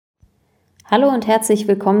Hallo und herzlich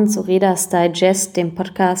willkommen zu Redas Digest, dem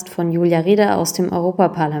Podcast von Julia Reda aus dem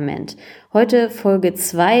Europaparlament. Heute Folge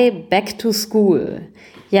 2, Back to School.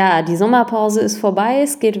 Ja, die Sommerpause ist vorbei,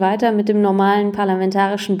 es geht weiter mit dem normalen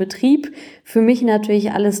parlamentarischen Betrieb. Für mich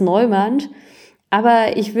natürlich alles Neuland,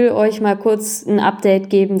 aber ich will euch mal kurz ein Update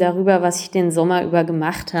geben darüber, was ich den Sommer über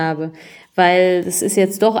gemacht habe. Weil es ist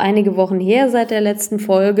jetzt doch einige Wochen her seit der letzten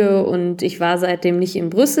Folge und ich war seitdem nicht in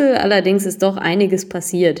Brüssel, allerdings ist doch einiges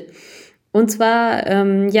passiert. Und zwar,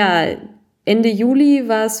 Ende Juli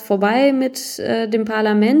war es vorbei mit dem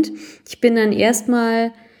Parlament. Ich bin dann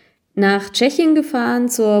erstmal nach Tschechien gefahren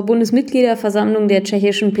zur Bundesmitgliederversammlung der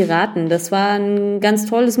tschechischen Piraten. Das war ein ganz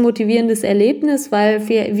tolles, motivierendes Erlebnis, weil,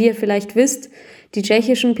 wie ihr vielleicht wisst, die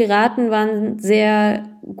tschechischen Piraten waren sehr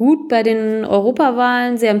gut bei den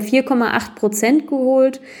Europawahlen. Sie haben 4,8%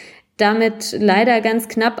 geholt, damit leider ganz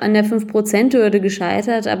knapp an der 5%-Hürde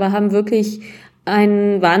gescheitert, aber haben wirklich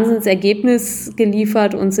ein Wahnsinnsergebnis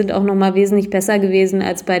geliefert und sind auch nochmal wesentlich besser gewesen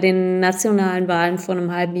als bei den nationalen Wahlen vor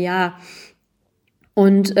einem halben Jahr.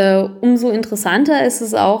 Und umso interessanter ist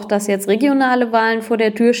es auch, dass jetzt regionale Wahlen vor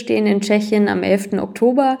der Tür stehen in Tschechien am 11.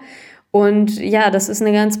 Oktober. Und ja, das ist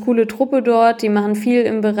eine ganz coole Truppe dort. Die machen viel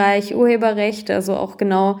im Bereich Urheberrecht, also auch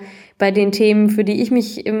genau bei den Themen, für die ich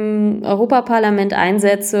mich im Europaparlament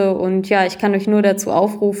einsetze. Und ja, ich kann euch nur dazu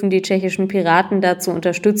aufrufen, die tschechischen Piraten da zu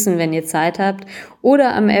unterstützen, wenn ihr Zeit habt.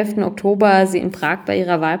 Oder am 11. Oktober sie in Prag bei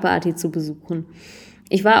ihrer Wahlparty zu besuchen.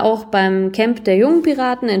 Ich war auch beim Camp der jungen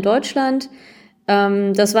Piraten in Deutschland.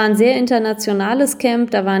 Das war ein sehr internationales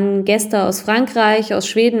Camp. Da waren Gäste aus Frankreich, aus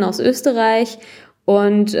Schweden, aus Österreich.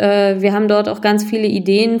 Und wir haben dort auch ganz viele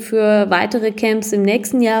Ideen für weitere Camps im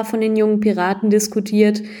nächsten Jahr von den jungen Piraten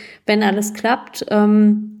diskutiert. Wenn alles klappt,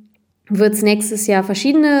 wird es nächstes Jahr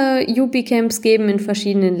verschiedene Jupi-Camps geben in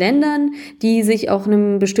verschiedenen Ländern, die sich auch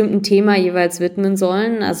einem bestimmten Thema jeweils widmen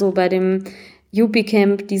sollen. Also bei dem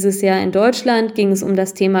Jupi-Camp dieses Jahr in Deutschland ging es um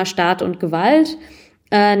das Thema Staat und Gewalt.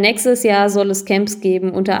 Nächstes Jahr soll es Camps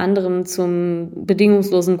geben, unter anderem zum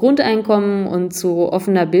bedingungslosen Grundeinkommen und zu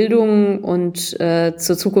offener Bildung und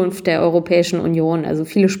zur Zukunft der Europäischen Union. Also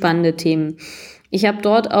viele spannende Themen. Ich habe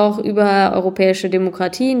dort auch über europäische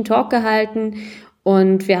Demokratie einen Talk gehalten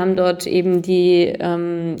und wir haben dort eben die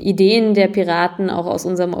Ideen der Piraten auch aus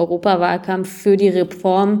unserem Europawahlkampf für die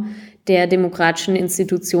Reform der demokratischen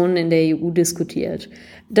Institutionen in der EU diskutiert.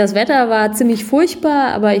 Das Wetter war ziemlich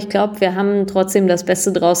furchtbar, aber ich glaube, wir haben trotzdem das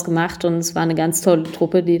Beste draus gemacht und es war eine ganz tolle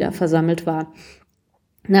Truppe, die da versammelt war.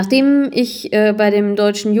 Nachdem ich bei dem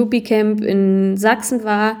deutschen Jupi-Camp in Sachsen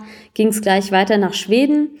war, ging es gleich weiter nach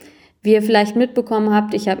Schweden. Wie ihr vielleicht mitbekommen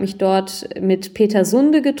habt, ich habe mich dort mit Peter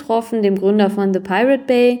Sunde getroffen, dem Gründer von The Pirate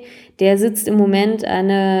Bay. Der sitzt im Moment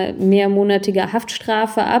eine mehrmonatige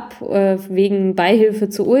Haftstrafe ab, wegen Beihilfe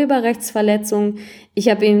zur Urheberrechtsverletzung. Ich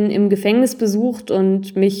habe ihn im Gefängnis besucht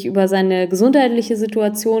und mich über seine gesundheitliche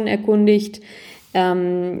Situation erkundigt.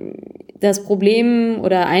 Das Problem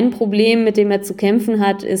oder ein Problem, mit dem er zu kämpfen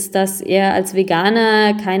hat, ist, dass er als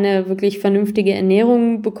Veganer keine wirklich vernünftige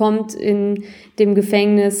Ernährung bekommt in dem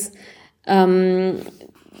Gefängnis.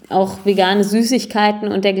 Auch vegane Süßigkeiten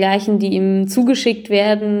und dergleichen, die ihm zugeschickt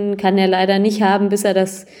werden, kann er leider nicht haben, bis er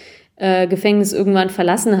das Gefängnis irgendwann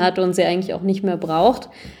verlassen hat und sie eigentlich auch nicht mehr braucht.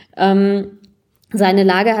 Seine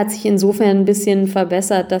Lage hat sich insofern ein bisschen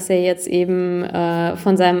verbessert, dass er jetzt eben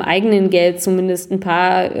von seinem eigenen Geld zumindest ein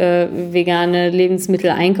paar vegane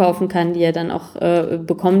Lebensmittel einkaufen kann, die er dann auch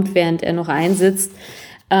bekommt, während er noch einsitzt.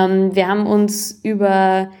 Wir haben uns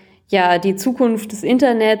über die Zukunft des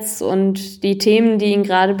Internets und die Themen, die ihn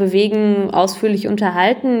gerade bewegen, ausführlich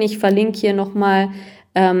unterhalten. Ich verlinke hier nochmal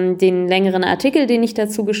den längeren Artikel, den ich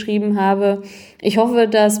dazu geschrieben habe. Ich hoffe,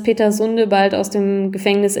 dass Peter Sunde bald aus dem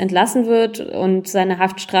Gefängnis entlassen wird und seine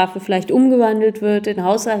Haftstrafe vielleicht umgewandelt wird in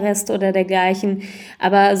Hausarrest oder dergleichen.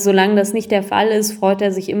 Aber solange das nicht der Fall ist, freut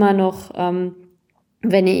er sich immer noch,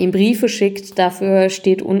 wenn ihr ihm Briefe schickt. Dafür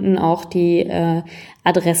steht unten auch die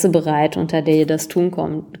Adresse bereit, unter der ihr das tun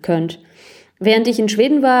könnt. Während ich in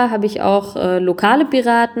Schweden war, habe ich auch lokale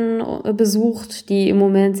Piraten besucht, die im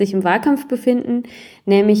Moment sich im Wahlkampf befinden.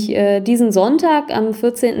 Nämlich diesen Sonntag am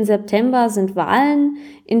 14. September sind Wahlen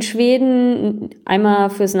in Schweden, einmal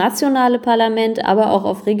fürs nationale Parlament, aber auch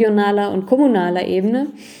auf regionaler und kommunaler Ebene.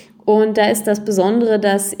 Und da ist das Besondere,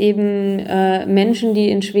 dass eben Menschen, die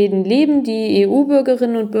in Schweden leben, die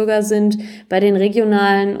EU-Bürgerinnen und Bürger sind, bei den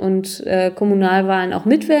regionalen und Kommunalwahlen auch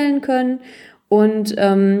mitwählen können. Und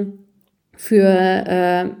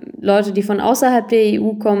für Leute, die von außerhalb der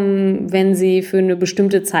EU kommen, wenn sie für eine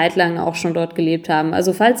bestimmte Zeit lang auch schon dort gelebt haben.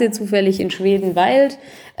 Also falls ihr zufällig in Schweden weilt,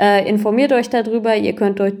 informiert euch darüber, ihr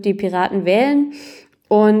könnt dort die Piraten wählen.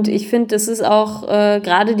 Und ich finde, das ist auch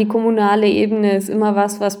gerade die kommunale Ebene ist immer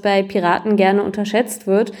was bei Piraten gerne unterschätzt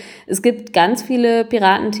wird. Es gibt ganz viele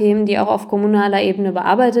Piratenthemen, die auch auf kommunaler Ebene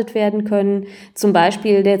bearbeitet werden können. Zum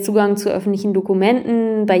Beispiel der Zugang zu öffentlichen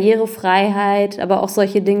Dokumenten, Barrierefreiheit, aber auch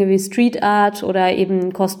solche Dinge wie Street Art oder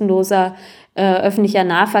eben kostenloser öffentlicher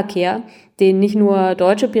Nahverkehr, den nicht nur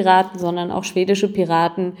deutsche Piraten, sondern auch schwedische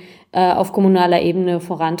Piraten auf kommunaler Ebene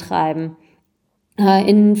vorantreiben.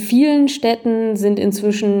 In vielen Städten sind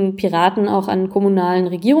inzwischen Piraten auch an kommunalen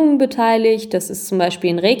Regierungen beteiligt. Das ist zum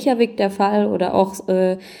Beispiel in Reykjavik der Fall oder auch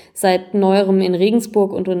seit neuerem in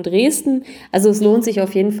Regensburg und in Dresden. Also es lohnt sich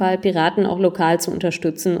auf jeden Fall, Piraten auch lokal zu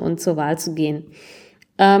unterstützen und zur Wahl zu gehen.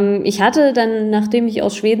 Ich hatte dann, nachdem ich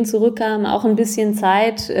aus Schweden zurückkam, auch ein bisschen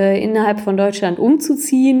Zeit, innerhalb von Deutschland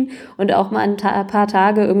umzuziehen und auch mal ein paar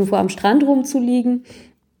Tage irgendwo am Strand rumzuliegen.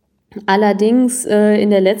 Allerdings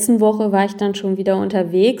in der letzten Woche war ich dann schon wieder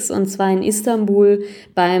unterwegs und zwar in Istanbul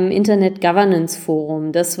beim Internet Governance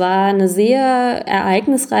Forum. Das war eine sehr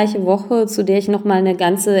ereignisreiche Woche, zu der ich nochmal eine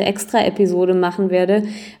ganze Extra-Episode machen werde,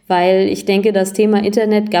 weil ich denke, das Thema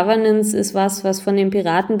Internet Governance ist was von den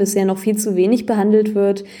Piraten bisher noch viel zu wenig behandelt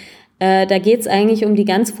wird. Da geht es eigentlich um die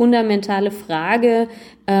ganz fundamentale Frage,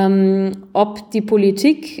 ob die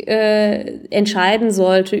Politik entscheiden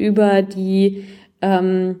sollte über die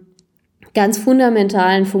ganz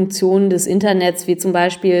fundamentalen Funktionen des Internets, wie zum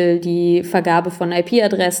Beispiel die Vergabe von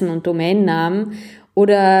IP-Adressen und Domainnamen,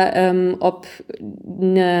 oder ob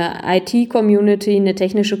eine IT-Community, eine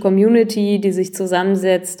technische Community, die sich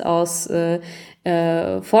zusammensetzt aus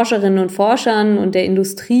Forscherinnen und Forschern und der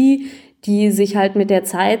Industrie, die sich halt mit der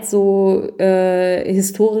Zeit so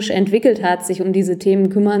historisch entwickelt hat, sich um diese Themen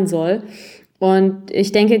kümmern soll. Und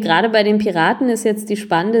ich denke, gerade bei den Piraten ist jetzt die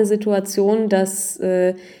spannende Situation, dass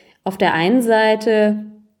auf der einen Seite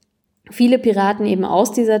viele Piraten eben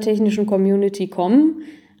aus dieser technischen Community kommen,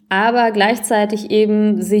 aber gleichzeitig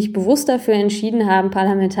eben sich bewusst dafür entschieden haben,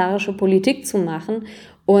 parlamentarische Politik zu machen.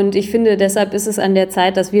 Und ich finde, deshalb ist es an der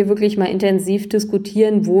Zeit, dass wir wirklich mal intensiv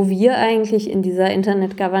diskutieren, wo wir eigentlich in dieser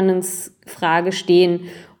Internet-Governance-Frage stehen.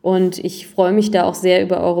 Und ich freue mich da auch sehr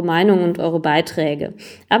über eure Meinung und eure Beiträge.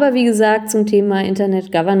 Aber wie gesagt, zum Thema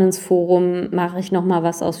Internet Governance Forum mache ich nochmal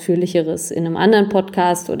was Ausführlicheres in einem anderen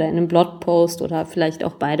Podcast oder in einem Blogpost oder vielleicht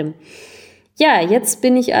auch beidem. Ja, jetzt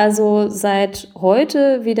bin ich also seit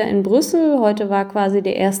heute wieder in Brüssel. Heute war quasi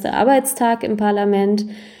der erste Arbeitstag im Parlament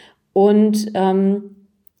und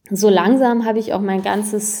so langsam habe ich auch mein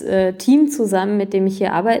ganzes Team zusammen, mit dem ich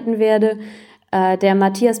hier arbeiten werde. Der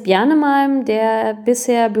Matthias Bjarnemalm, der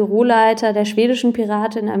bisher Büroleiter der schwedischen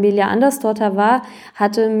Piratin Amelia Andersdotter war,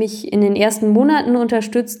 hatte mich in den ersten Monaten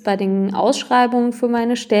unterstützt bei den Ausschreibungen für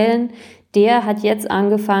meine Stellen. Der hat jetzt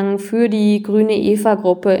angefangen, für die Grüne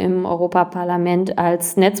Eva-Gruppe im Europaparlament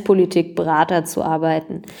als Netzpolitikberater zu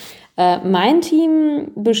arbeiten. Mein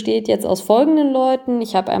Team besteht jetzt aus folgenden Leuten.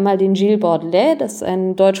 Ich habe einmal den Gilles Bordelais, das ist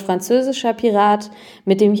ein deutsch-französischer Pirat,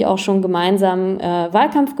 mit dem ich auch schon gemeinsam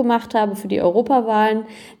Wahlkampf gemacht habe für die Europawahlen.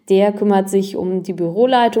 Der kümmert sich um die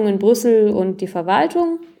Büroleitung in Brüssel und die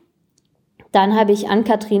Verwaltung. Dann habe ich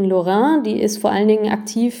Anne-Catherine Laurin, die ist vor allen Dingen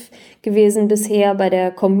aktiv gewesen bisher bei der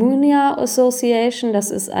Communia Association. Das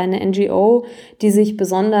ist eine NGO, die sich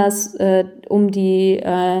besonders um die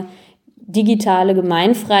digitale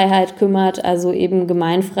Gemeinfreiheit kümmert, also eben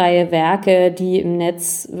gemeinfreie Werke, die im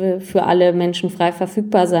Netz für alle Menschen frei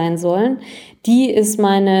verfügbar sein sollen. Die ist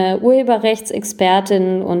meine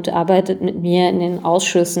Urheberrechtsexpertin und arbeitet mit mir in den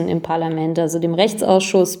Ausschüssen im Parlament, also dem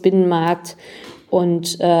Rechtsausschuss, Binnenmarkt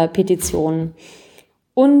und Petitionen.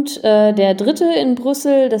 Und der dritte in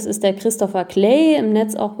Brüssel, das ist der Christopher Clay, im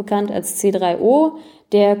Netz auch bekannt als C3O.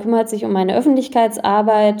 Der kümmert sich um meine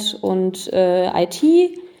Öffentlichkeitsarbeit und IT.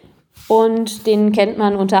 Und den kennt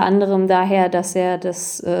man unter anderem daher, dass er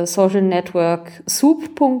das Social Network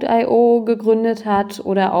soup.io gegründet hat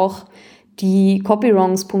oder auch die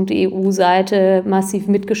copywrongs.eu-Seite massiv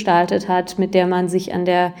mitgestaltet hat, mit der man sich an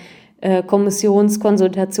der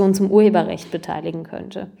Kommissionskonsultation zum Urheberrecht beteiligen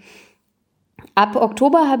könnte. Ab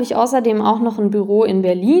Oktober habe ich außerdem auch noch ein Büro in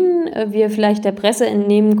Berlin. Wie ihr vielleicht der Presse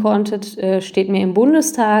entnehmen konntet, steht mir im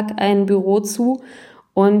Bundestag ein Büro zu.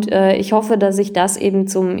 Und ich hoffe, dass ich das eben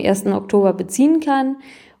zum 1. Oktober beziehen kann.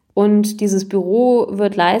 Und dieses Büro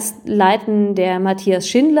wird leiten der Matthias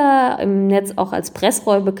Schindler, im Netz auch als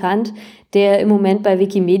Pressroy bekannt, der im Moment bei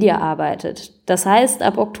Wikimedia arbeitet. Das heißt,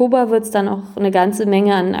 ab Oktober wird es dann auch eine ganze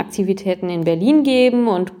Menge an Aktivitäten in Berlin geben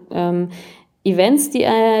und Events,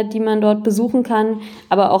 die man dort besuchen kann.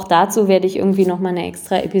 Aber auch dazu werde ich irgendwie nochmal eine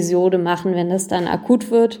extra Episode machen, wenn das dann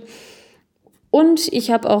akut wird. Und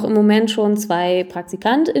ich habe auch im Moment schon 2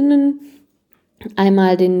 PraktikantInnen.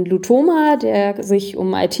 einmal den Lutoma, der sich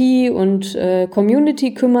um IT und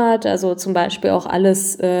Community kümmert, also zum Beispiel auch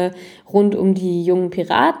alles rund um die jungen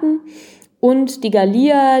Piraten. Und die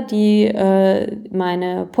Galia, die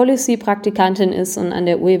meine Policy-Praktikantin ist und an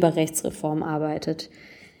der Urheberrechtsreform arbeitet.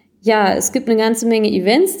 Ja, es gibt eine ganze Menge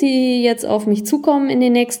Events, die jetzt auf mich zukommen in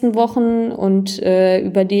den nächsten Wochen und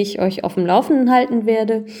über die ich euch auf dem Laufenden halten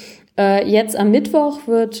werde. Jetzt am Mittwoch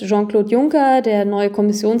wird Jean-Claude Juncker, der neue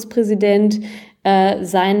Kommissionspräsident,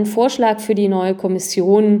 seinen Vorschlag für die neue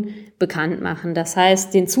Kommission bekannt machen. Das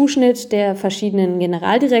heißt, den Zuschnitt der verschiedenen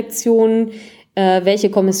Generaldirektionen, welche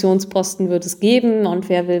Kommissionsposten wird es geben und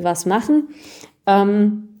wer will was machen.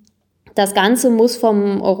 Das Ganze muss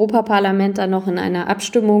vom Europaparlament dann noch in einer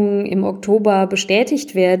Abstimmung im Oktober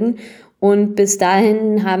bestätigt werden. Und bis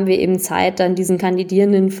dahin haben wir eben Zeit, dann diesen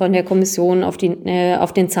Kandidierenden von der Kommission auf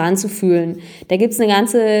den Zahn zu fühlen. Da gibt's eine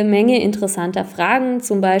ganze Menge interessanter Fragen,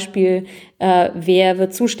 zum Beispiel, wer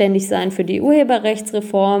wird zuständig sein für die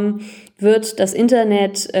Urheberrechtsreform? Wird das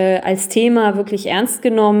Internet als Thema wirklich ernst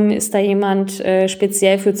genommen? Ist da jemand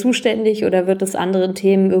speziell für zuständig oder wird es anderen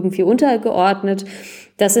Themen irgendwie untergeordnet?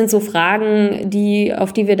 Das sind so Fragen,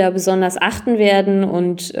 auf die wir da besonders achten werden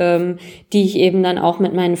und die ich eben dann auch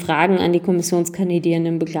mit meinen Fragen an die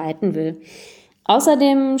Kommissionskandidierenden begleiten will.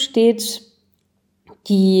 Außerdem steht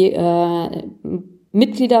die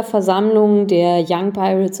Mitgliederversammlung der Young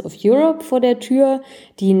Pirates of Europe vor der Tür.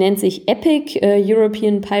 Die nennt sich EPIC,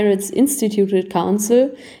 European Pirates Instituted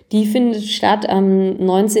Council. Die findet statt am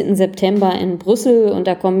 19. September in Brüssel und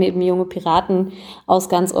da kommen eben junge Piraten aus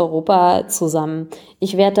ganz Europa zusammen.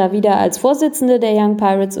 Ich werde da wieder als Vorsitzende der Young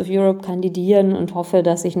Pirates of Europe kandidieren und hoffe,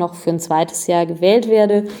 dass ich noch für ein zweites Jahr gewählt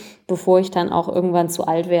werde, bevor ich dann auch irgendwann zu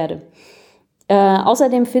alt werde.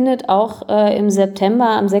 Außerdem findet auch im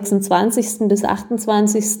September am 26. bis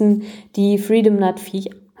 28. die Freedom Nut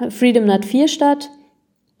 4 statt.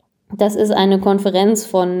 Das ist eine Konferenz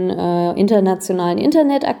von internationalen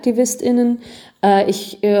InternetaktivistInnen.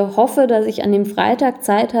 Ich hoffe, dass ich an dem Freitag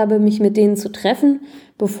Zeit habe, mich mit denen zu treffen,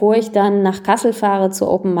 bevor ich dann nach Kassel fahre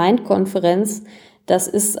zur Open Mind Konferenz. Das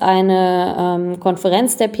ist eine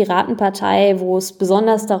Konferenz der Piratenpartei, wo es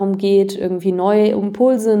besonders darum geht, irgendwie neue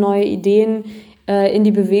Impulse, neue Ideen in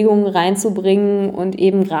die Bewegung reinzubringen und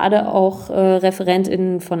eben gerade auch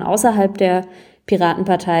ReferentInnen von außerhalb der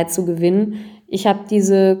Piratenpartei zu gewinnen. Ich habe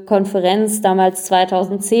diese Konferenz damals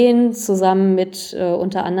 2010 zusammen mit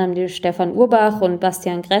unter anderem Stefan Urbach und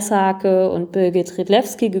Bastian Gresshake und Birgit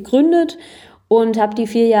Riedlewski gegründet und habe die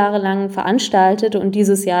 4 Jahre lang veranstaltet. Und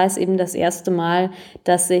dieses Jahr ist eben das erste Mal,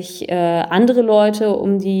 dass sich andere Leute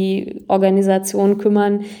um die Organisation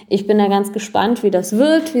kümmern. Ich bin da ganz gespannt, wie das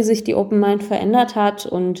wird, wie sich die Open Mind verändert hat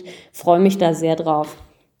und freue mich da sehr drauf.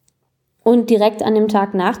 Und direkt an dem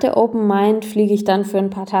Tag nach der Open Mind fliege ich dann für ein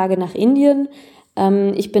paar Tage nach Indien.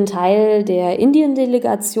 Ich bin Teil der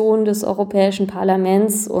Indien-Delegation des Europäischen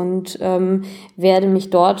Parlaments und werde mich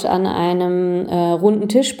dort an einem runden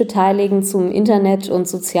Tisch beteiligen zum Internet und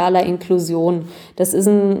sozialer Inklusion. Das ist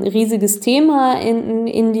ein riesiges Thema in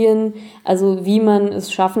Indien, also wie man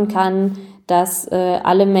es schaffen kann, dass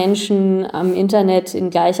alle Menschen am Internet in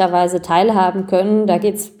gleicher Weise teilhaben können. Da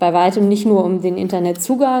geht es bei weitem nicht nur um den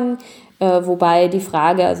Internetzugang, wobei die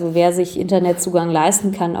Frage, also wer sich Internetzugang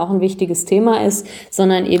leisten kann, auch ein wichtiges Thema ist,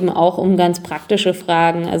 sondern eben auch um ganz praktische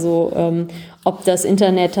Fragen, also ob das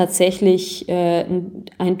Internet tatsächlich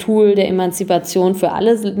ein Tool der Emanzipation für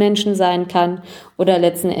alle Menschen sein kann oder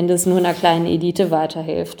letzten Endes nur einer kleinen Elite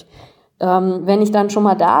weiterhilft. Wenn ich dann schon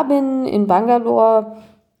mal da bin, in Bangalore,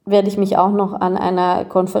 werde ich mich auch noch an einer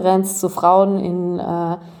Konferenz zu Frauen in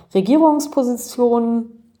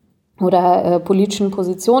Regierungspositionen oder politischen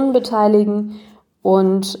Positionen beteiligen.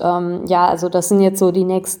 Und also das sind jetzt so die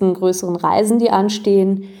nächsten größeren Reisen, die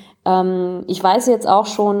anstehen. Ich weiß jetzt auch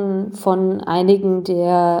schon von einigen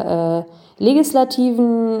der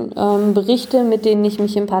legislativen Berichte, mit denen ich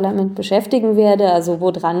mich im Parlament beschäftigen werde, also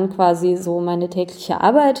woran quasi so meine tägliche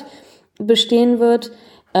Arbeit bestehen wird.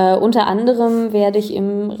 Unter anderem werde ich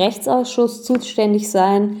im Rechtsausschuss zuständig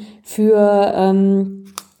sein für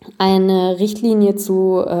eine Richtlinie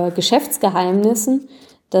zu Geschäftsgeheimnissen.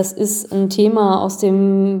 Das ist ein Thema aus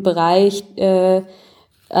dem Bereich,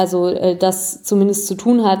 das zumindest zu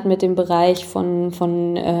tun hat mit dem Bereich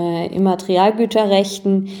von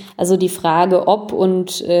Immaterialgüterrechten. Also die Frage, ob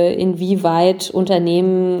und inwieweit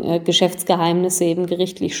Unternehmen Geschäftsgeheimnisse eben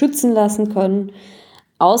gerichtlich schützen lassen können.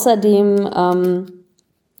 Außerdem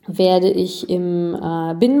werde ich im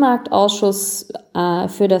Binnenmarktausschuss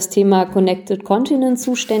für das Thema Connected Continent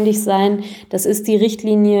zuständig sein. Das ist die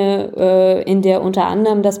Richtlinie, in der unter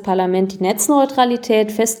anderem das Parlament die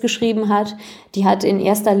Netzneutralität festgeschrieben hat. Die hat in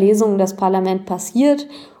erster Lesung das Parlament passiert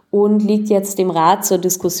und liegt jetzt dem Rat zur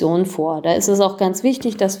Diskussion vor. Da ist es auch ganz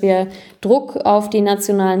wichtig, dass wir Druck auf die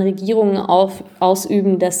nationalen Regierungen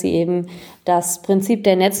ausüben, dass sie eben das Prinzip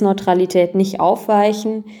der Netzneutralität nicht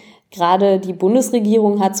aufweichen. Gerade die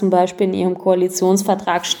Bundesregierung hat zum Beispiel in ihrem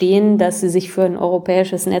Koalitionsvertrag stehen, dass sie sich für ein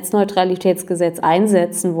europäisches Netzneutralitätsgesetz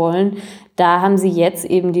einsetzen wollen. Da haben sie jetzt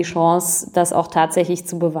eben die Chance, das auch tatsächlich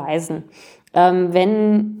zu beweisen.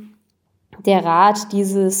 Wenn der Rat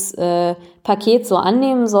dieses Paket so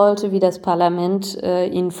annehmen sollte, wie das Parlament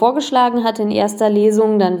ihn vorgeschlagen hat in erster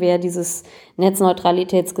Lesung, dann wäre dieses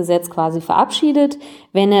Netzneutralitätsgesetz quasi verabschiedet.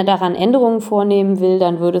 Wenn er daran Änderungen vornehmen will,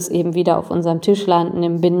 dann würde es eben wieder auf unserem Tisch landen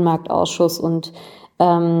im Binnenmarktausschuss und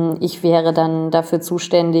ich wäre dann dafür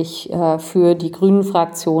zuständig, für die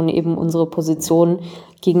Grünen-Fraktion eben unsere Position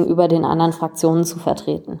gegenüber den anderen Fraktionen zu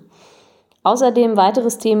vertreten. Außerdem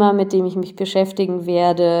weiteres Thema, mit dem ich mich beschäftigen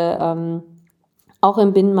werde, auch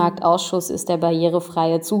im Binnenmarktausschuss, ist der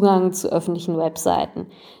barrierefreie Zugang zu öffentlichen Webseiten.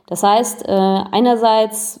 Das heißt,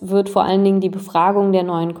 einerseits wird vor allen Dingen die Befragung der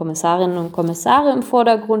neuen Kommissarinnen und Kommissare im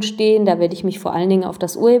Vordergrund stehen. Da werde ich mich vor allen Dingen auf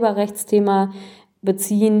das Urheberrechtsthema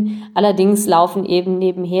beziehen. Allerdings laufen eben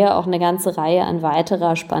nebenher auch eine ganze Reihe an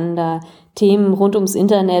weiterer spannender Themen rund ums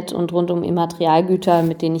Internet und rund um Immaterialgüter,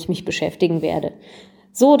 mit denen ich mich beschäftigen werde.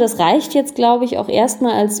 So, das reicht jetzt, glaube ich, auch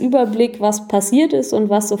erstmal als Überblick, was passiert ist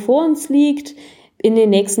und was so vor uns liegt. In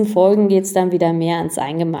den nächsten Folgen geht es dann wieder mehr ans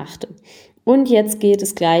Eingemachte. Und jetzt geht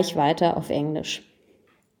es gleich weiter auf Englisch.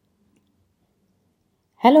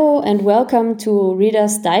 Hello and welcome to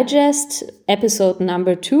Reda's Digest, episode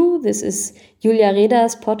number 2. This is Julia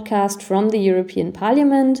Reda's podcast from the European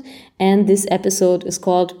Parliament, and this episode is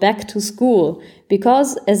called Back to School,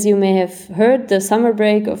 because, as you may have heard, the summer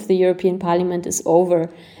break of the European Parliament is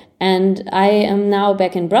over. And I am now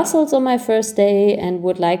back in Brussels on my first day and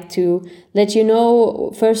would like to let you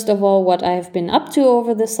know, first of all, what I have been up to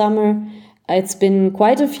over the summer. It's been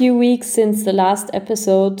quite a few weeks since the last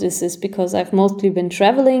episode. This is because I've mostly been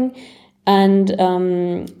traveling, and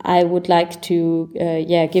I would like to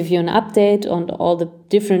give you an update on all the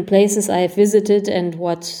different places I have visited and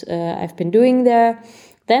what I've been doing there.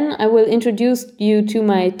 Then I will introduce you to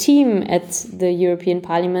my team at the European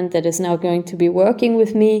Parliament that is now going to be working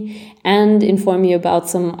with me and inform you about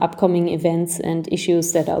some upcoming events and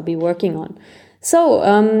issues that I'll be working on. So,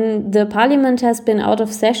 the Parliament has been out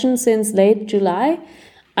of session since late July.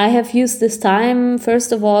 I have used this time,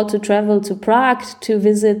 first of all, to travel to Prague to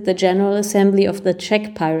visit the General Assembly of the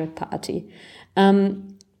Czech Pirate Party.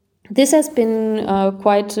 This has been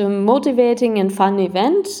quite a motivating and fun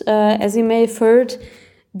event. As you may have heard,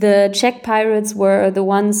 the Czech pirates were the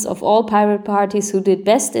ones of all pirate parties who did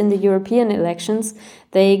best in the European elections.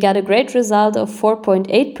 They got a great result of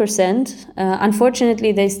 4.8%.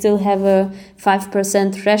 Unfortunately, they still have a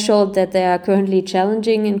 5% threshold that they are currently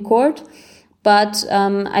challenging in court. But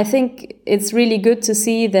I think it's really good to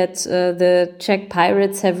see that the Czech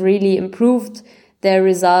pirates have really improved their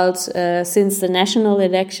results since the national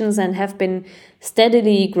elections and have been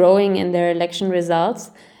steadily growing in their election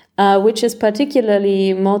results. Which is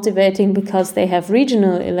particularly motivating because they have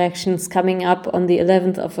regional elections coming up on the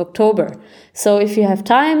 11th of October. So if you have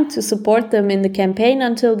time to support them in the campaign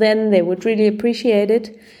until then, they would really appreciate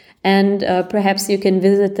it. And perhaps you can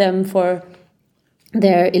visit them for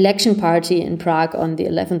their election party in Prague on the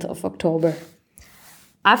 11th of October.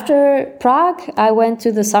 After Prague, I went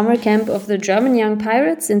to the summer camp of the German Young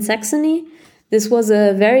Pirates in Saxony. This was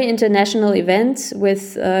a very international event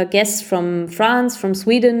with guests from France, from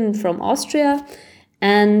Sweden, from Austria.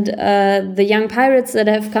 And the young pirates that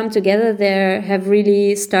have come together there have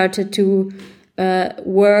really started to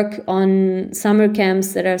work on summer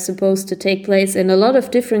camps that are supposed to take place in a lot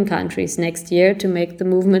of different countries next year to make the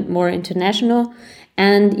movement more international.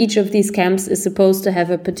 And each of these camps is supposed to have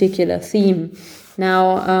a particular theme.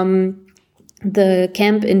 Now, the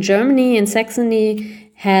camp in Germany, in Saxony,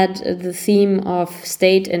 had the theme of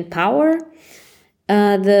state and power.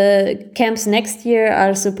 The camps next year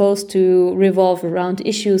are supposed to revolve around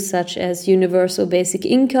issues such as universal basic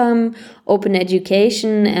income, open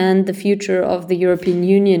education, and the future of the European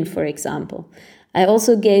Union, for example. I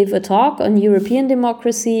also gave a talk on European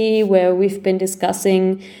democracy where we've been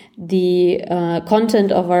discussing the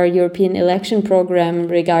content of our European election program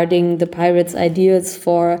regarding the pirates' ideas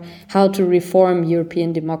for how to reform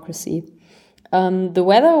European democracy. The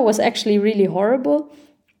weather was actually really horrible.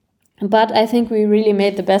 But I think we really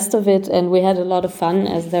made the best of it, and we had a lot of fun,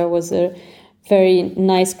 as there was a very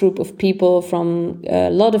nice group of people from a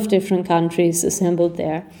lot of different countries assembled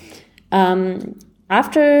there.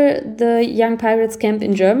 After the Young Pirates camp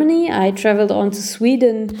in Germany, I traveled on to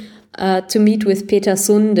Sweden to meet with Peter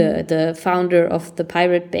Sunde, the founder of the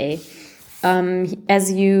Pirate Bay.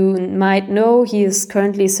 As you might know, he is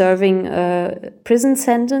currently serving a prison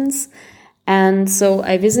sentence. And so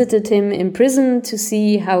I visited him in prison to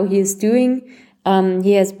see how he is doing.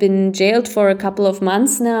 He has been jailed for a couple of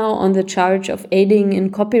months now on the charge of aiding in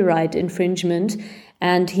copyright infringement.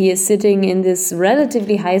 And he is sitting in this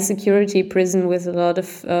relatively high security prison with a lot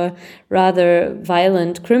of rather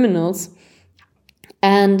violent criminals.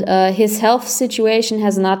 And his health situation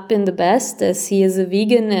has not been the best, as he is a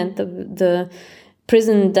vegan, and the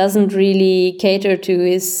prison doesn't really cater to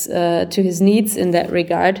his needs in that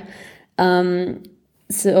regard.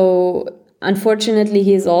 So unfortunately,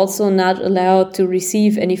 he is also not allowed to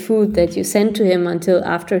receive any food that you send to him until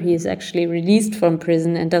after he is actually released from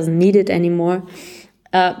prison and doesn't need it anymore.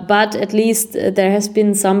 But at least there has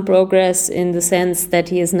been some progress in the sense that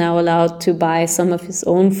he is now allowed to buy some of his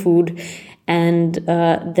own food, and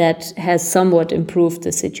that has somewhat improved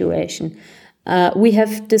the situation. We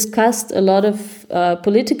have discussed a lot of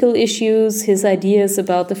political issues, his ideas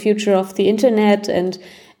about the future of the internet, and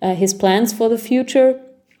his plans for the future.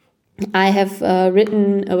 I have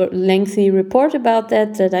written a lengthy report about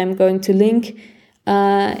that I'm going to link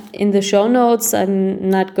in the show notes. I'm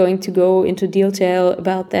not going to go into detail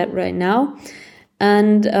about that right now.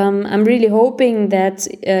 And I'm really hoping that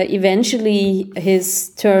eventually his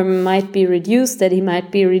term might be reduced, that he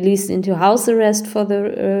might be released into house arrest for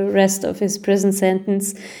the rest of his prison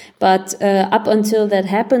sentence. But up until that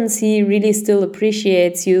happens, he really still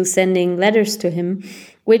appreciates you sending letters to him,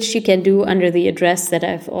 which you can do under the address that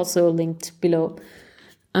I've also linked below.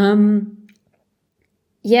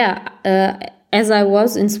 As I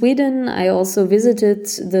was in Sweden, I also visited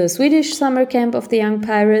the Swedish summer camp of the Young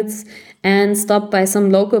Pirates and stopped by some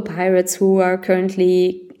local pirates who are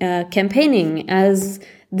currently campaigning. As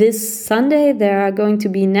this Sunday, there are going to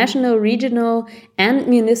be national, regional, and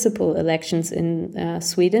municipal elections in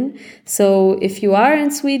Sweden. So if you are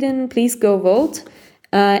in Sweden, please go vote.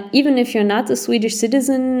 Even if you're not a Swedish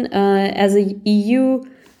citizen, as a EU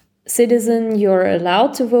citizen, you're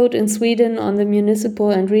allowed to vote in Sweden on the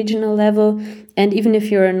municipal and regional level. And even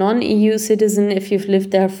if you're a non-EU citizen, if you've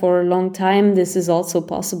lived there for a long time, this is also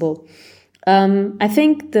possible. I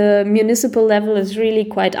think the municipal level is really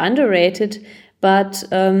quite underrated, but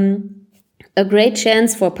a great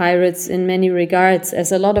chance for pirates in many regards,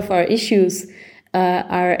 as a lot of our issues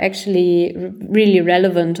are actually really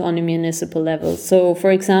relevant on a municipal level. So,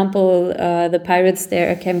 for example, the pirates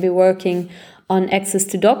there can be working on access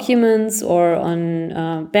to documents or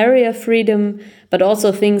on barrier freedom, but also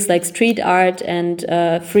things like street art and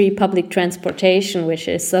free public transportation, which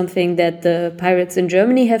is something that the pirates in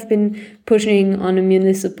Germany have been pushing on a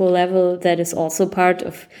municipal level. That is also part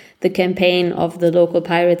of the campaign of the local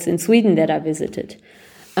pirates in Sweden that I visited.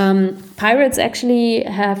 Pirates actually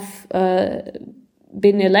have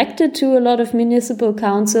been elected to a lot of municipal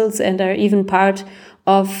councils and are even part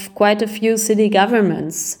of quite a few city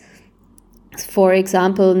governments. For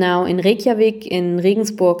example, now in Reykjavik, in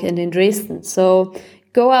Regensburg, and in Dresden. So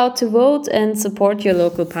go out to vote and support your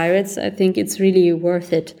local pirates. I think it's really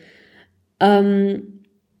worth it.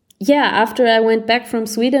 After I went back from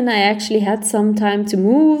Sweden, I actually had some time to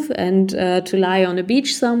move and to lie on a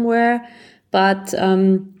beach somewhere. But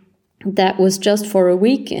that was just for a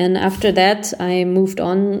week. And after that, I moved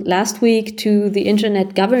on last week to the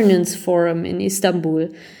Internet Governance Forum in Istanbul.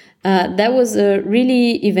 That was a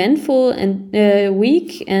really eventful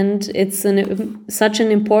week, and it's such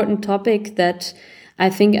an important topic that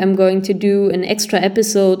I think I'm going to do an extra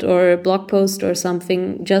episode or a blog post or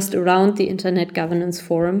something just around the Internet Governance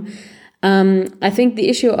Forum. I think the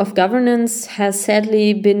issue of governance has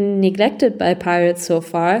sadly been neglected by pirates so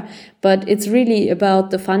far, but it's really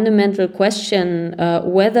about the fundamental question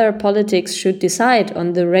whether politics should decide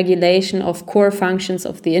on the regulation of core functions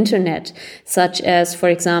of the internet, such as, for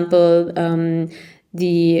example,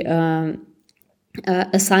 the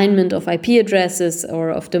assignment of IP addresses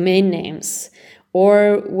or of domain names,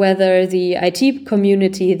 or whether the IT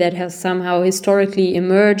community that has somehow historically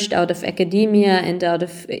emerged out of academia and out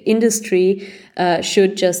of industry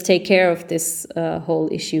should just take care of this whole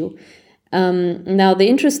issue. Now, the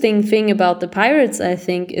interesting thing about the pirates, I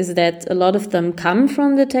think, is that a lot of them come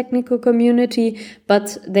from the technical community,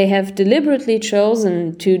 but they have deliberately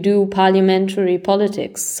chosen to do parliamentary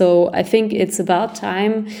politics. So I think it's about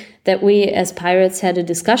time that we as pirates had a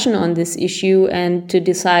discussion on this issue and to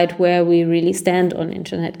decide where we really stand on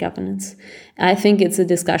internet governance. I think it's a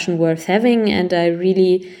discussion worth having, and I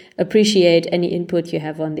really appreciate any input you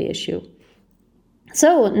have on the issue.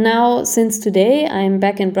 So now, since today, I'm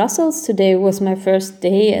back in Brussels. Today was my first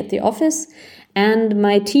day at the office, and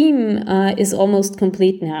my team is almost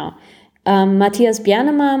complete now. Matthias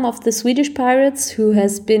Bjernemalm of the Swedish Pirates, who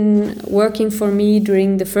has been working for me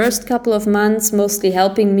during the first couple of months, mostly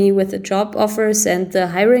helping me with the job offers and the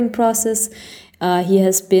hiring process. He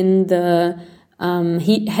has been the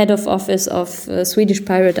head of office of Swedish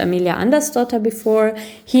pirate Amelia Andersdotter before.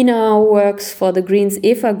 He now works for the Greens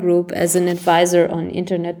EFA group as an advisor on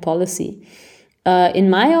internet policy. In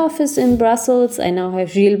my office in Brussels, I now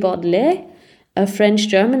have Gilles Bordelais, a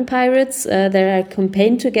French-German pirate that I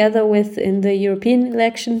campaigned together with in the European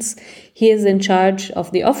elections. He is in charge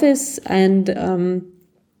of the office and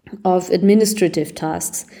of administrative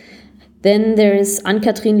tasks. Then there is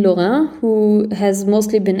Anne-Catherine Laurin, who has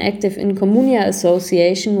mostly been active in Communia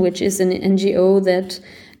Association, which is an NGO that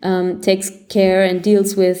takes care and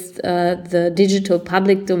deals with the digital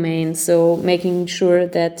public domain. So making sure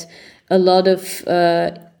that a lot of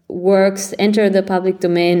works enter the public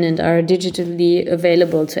domain and are digitally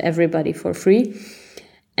available to everybody for free.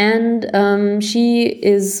 And she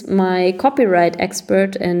is my copyright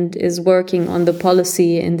expert and is working on the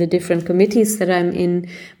policy in the different committees that I'm in,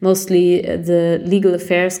 mostly the Legal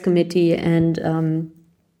Affairs Committee and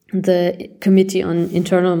the Committee on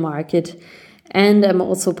Internal Market. And I'm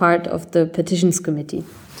also part of the Petitions Committee.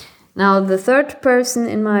 Now, the third person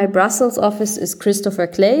in my Brussels office is Christopher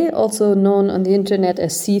Clay, also known on the internet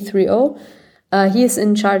as C3O. He is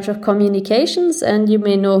in charge of communications, and you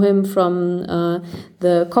may know him from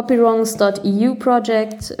the copywrongs.eu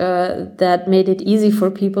project that made it easy for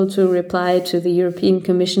people to reply to the European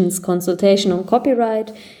Commission's consultation on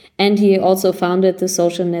copyright. And he also founded the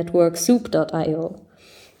social network soup.io.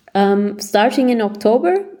 Starting in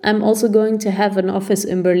October, I'm also going to have an office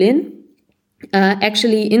in Berlin,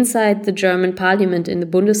 actually inside the German parliament in the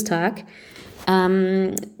Bundestag.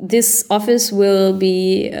 This office will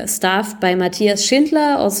be staffed by Matthias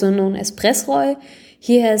Schindler, also known as Pressroy.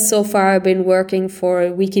 He has so far been working for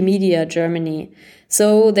Wikimedia Germany.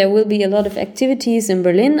 So there will be a lot of activities in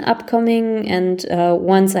Berlin upcoming, and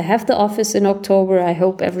once I have the office in October, I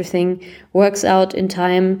hope everything works out in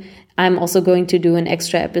time. I'm also going to do an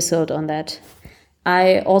extra episode on that.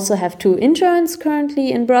 I also have 2 interns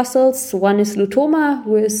currently in Brussels. One is Lutoma,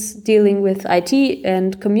 who is dealing with IT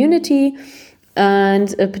and community,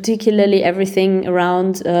 and particularly everything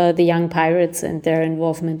around the young pirates and their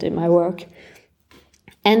involvement in my work.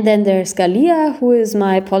 And then there's Galia, who is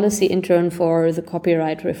my policy intern for the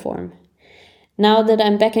copyright reform. Now that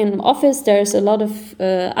I'm back in office, there's a lot of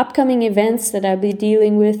upcoming events that I'll be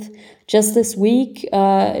dealing with. Just this week,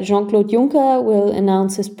 Jean-Claude Juncker will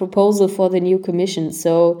announce his proposal for the new commission.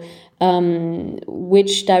 So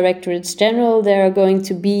which directorates general there are going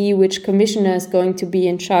to be, which commissioner is going to be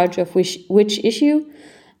in charge of which issue.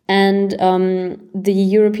 And the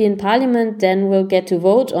European Parliament then will get to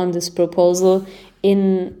vote on this proposal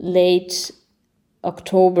in late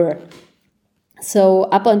October. So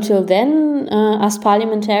up until then, us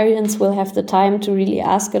parliamentarians will have the time to really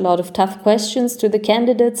ask a lot of tough questions to the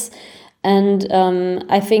candidates. And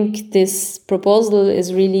I think this proposal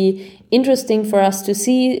is really interesting for us to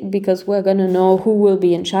see, because we're going to know who will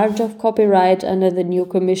be in charge of copyright under the new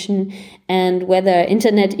commission and whether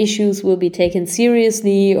internet issues will be taken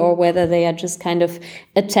seriously or whether they are just kind of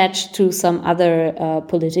attached to some other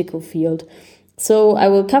political field. So I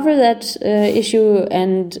will cover that issue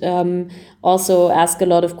and also ask a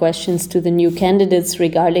lot of questions to the new candidates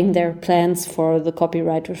regarding their plans for the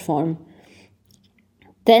copyright reform.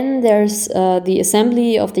 Then there's the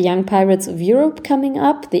Assembly of the Young Pirates of Europe coming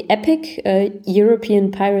up, the EPIC,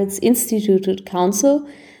 European Pirates Instituted Council,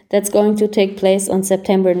 that's going to take place on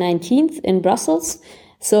September 19th in Brussels.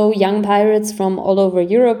 So young pirates from all over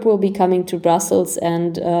Europe will be coming to Brussels,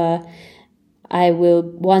 and I will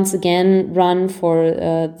once again run for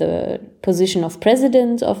the position of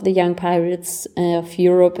president of the Young Pirates of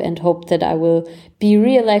Europe and hope that I will be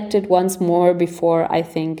re-elected once more before I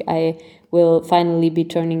think I will finally be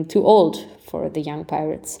turning too old for the Young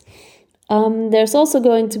Pirates. There's also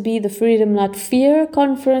going to be the Freedom Not Fear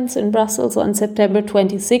conference in Brussels on September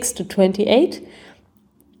 26 to 28.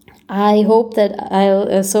 I hope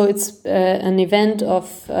that so it's an event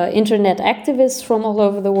of internet activists from all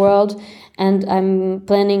over the world, and I'm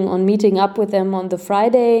planning on meeting up with them on the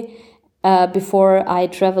Friday before I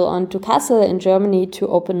travel on to Kassel in Germany to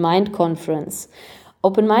Open Mind Conference.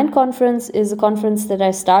 Open Mind Conference is a conference that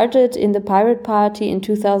I started in the Pirate Party in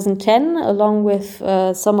 2010, along with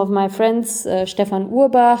some of my friends, Stefan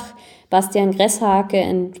Urbach, Bastian Gresshake,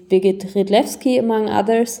 and Birgit Rydlewski, among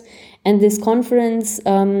others. And this conference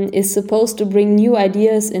is supposed to bring new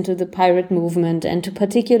ideas into the pirate movement and to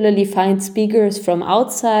particularly find speakers from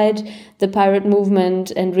outside the pirate movement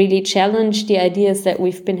and really challenge the ideas that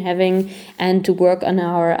we've been having and to work on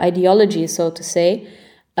our ideology, so to say.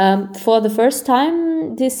 For the first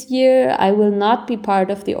time this year, I will not be part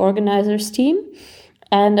of the organizers team,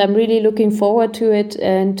 and I'm really looking forward to it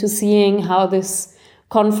and to seeing how this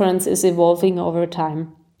conference is evolving over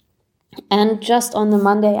time. And just on the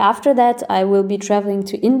Monday after that, I will be traveling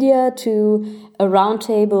to India to a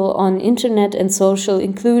roundtable on internet and social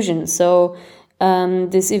inclusion. So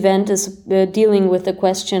this event is dealing with the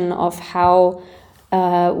question of how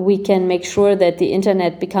we can make sure that the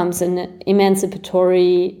internet becomes an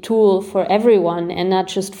emancipatory tool for everyone and not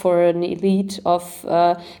just for an elite of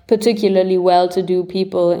particularly well-to-do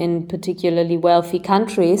people in particularly wealthy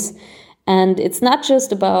countries. And it's not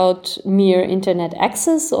just about mere internet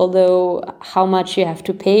access, although how much you have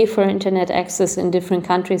to pay for internet access in different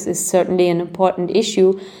countries is certainly an important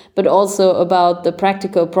issue, but also about the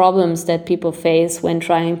practical problems that people face when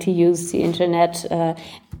trying to use the internet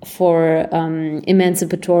for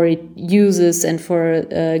emancipatory uses and for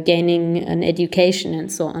gaining an education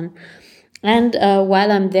and so on. And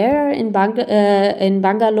while I'm there in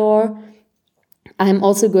Bangalore, I'm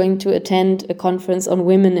also going to attend a conference on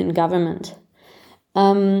women in government.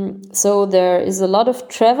 So there is a lot of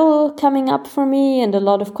travel coming up for me and a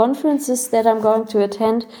lot of conferences that I'm going to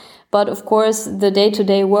attend. But of course, the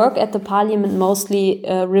day-to-day work at the parliament mostly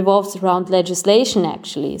revolves around legislation,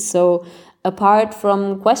 actually. So apart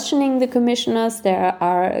from questioning the commissioners, there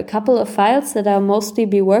are a couple of files that I'll mostly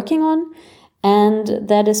be working on. And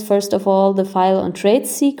that is, first of all, the file on trade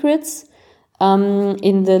secrets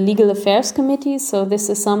in the Legal Affairs Committee. So this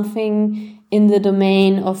is something in the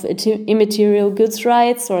domain of immaterial goods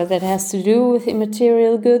rights, or that has to do with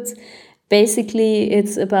immaterial goods. Basically,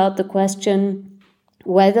 it's about the question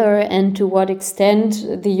whether and to what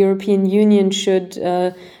extent the European Union should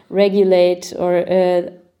regulate or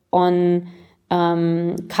on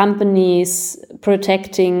companies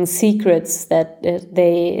protecting secrets that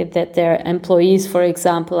their employees, for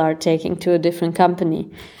example, are taking to a different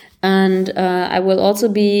company. And I will also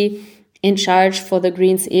be in charge for the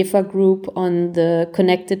Greens EFA group on the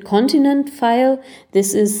Connected Continent file.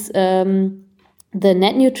 This is the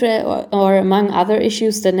net neutral, or among other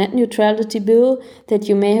issues, the net neutrality bill that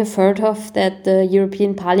you may have heard of, that the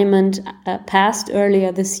European Parliament passed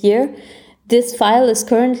earlier this year. This file is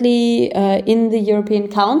currently in the European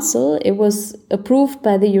Council. It was approved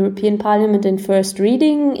by the European Parliament in first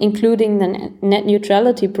reading, including the net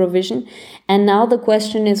neutrality provision. And now the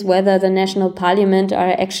question is whether the national parliament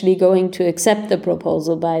are actually going to accept the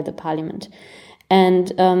proposal by the parliament.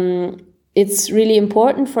 And it's really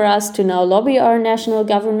important for us to now lobby our national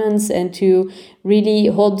governments and to really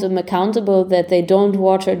hold them accountable that they don't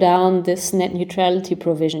water down this net neutrality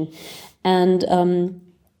provision. And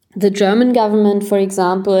the German government, for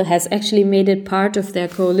example, has actually made it part of their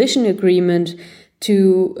coalition agreement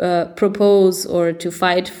to propose or to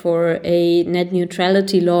fight for a net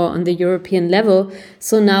neutrality law on the European level.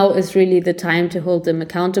 So now is really the time to hold them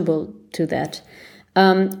accountable to that.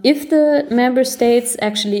 If the member states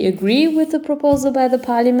actually agree with the proposal by the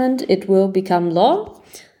parliament, it will become law.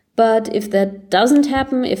 But if that doesn't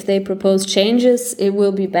happen, if they propose changes, it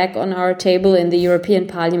will be back on our table in the European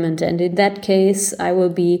Parliament. And in that case, I will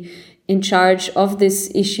be in charge of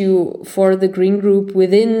this issue for the Green Group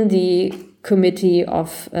within the Committee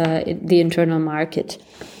of the Internal Market.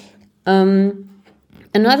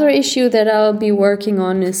 Another issue that I'll be working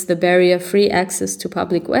on is the barrier-free access to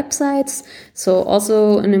public websites. So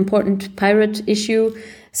also an important pirate issue.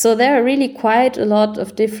 So there are really quite a lot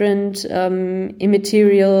of different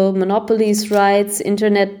immaterial monopolies rights,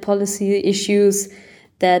 internet policy issues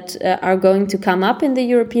that are going to come up in the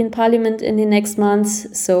European Parliament in the next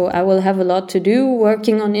months. So I will have a lot to do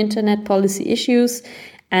working on internet policy issues,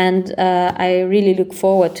 and I really look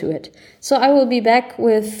forward to it. So I will be back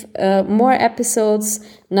with more episodes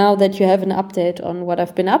now that you have an update on what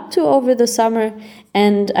I've been up to over the summer.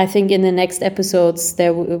 And I think in the next episodes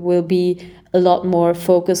there will be a lot more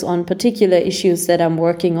focus on particular issues that I'm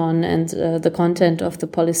working on and the content of the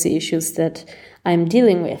policy issues that I'm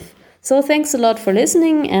dealing with. So thanks a lot for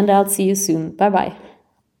listening, and I'll see you soon. Bye bye.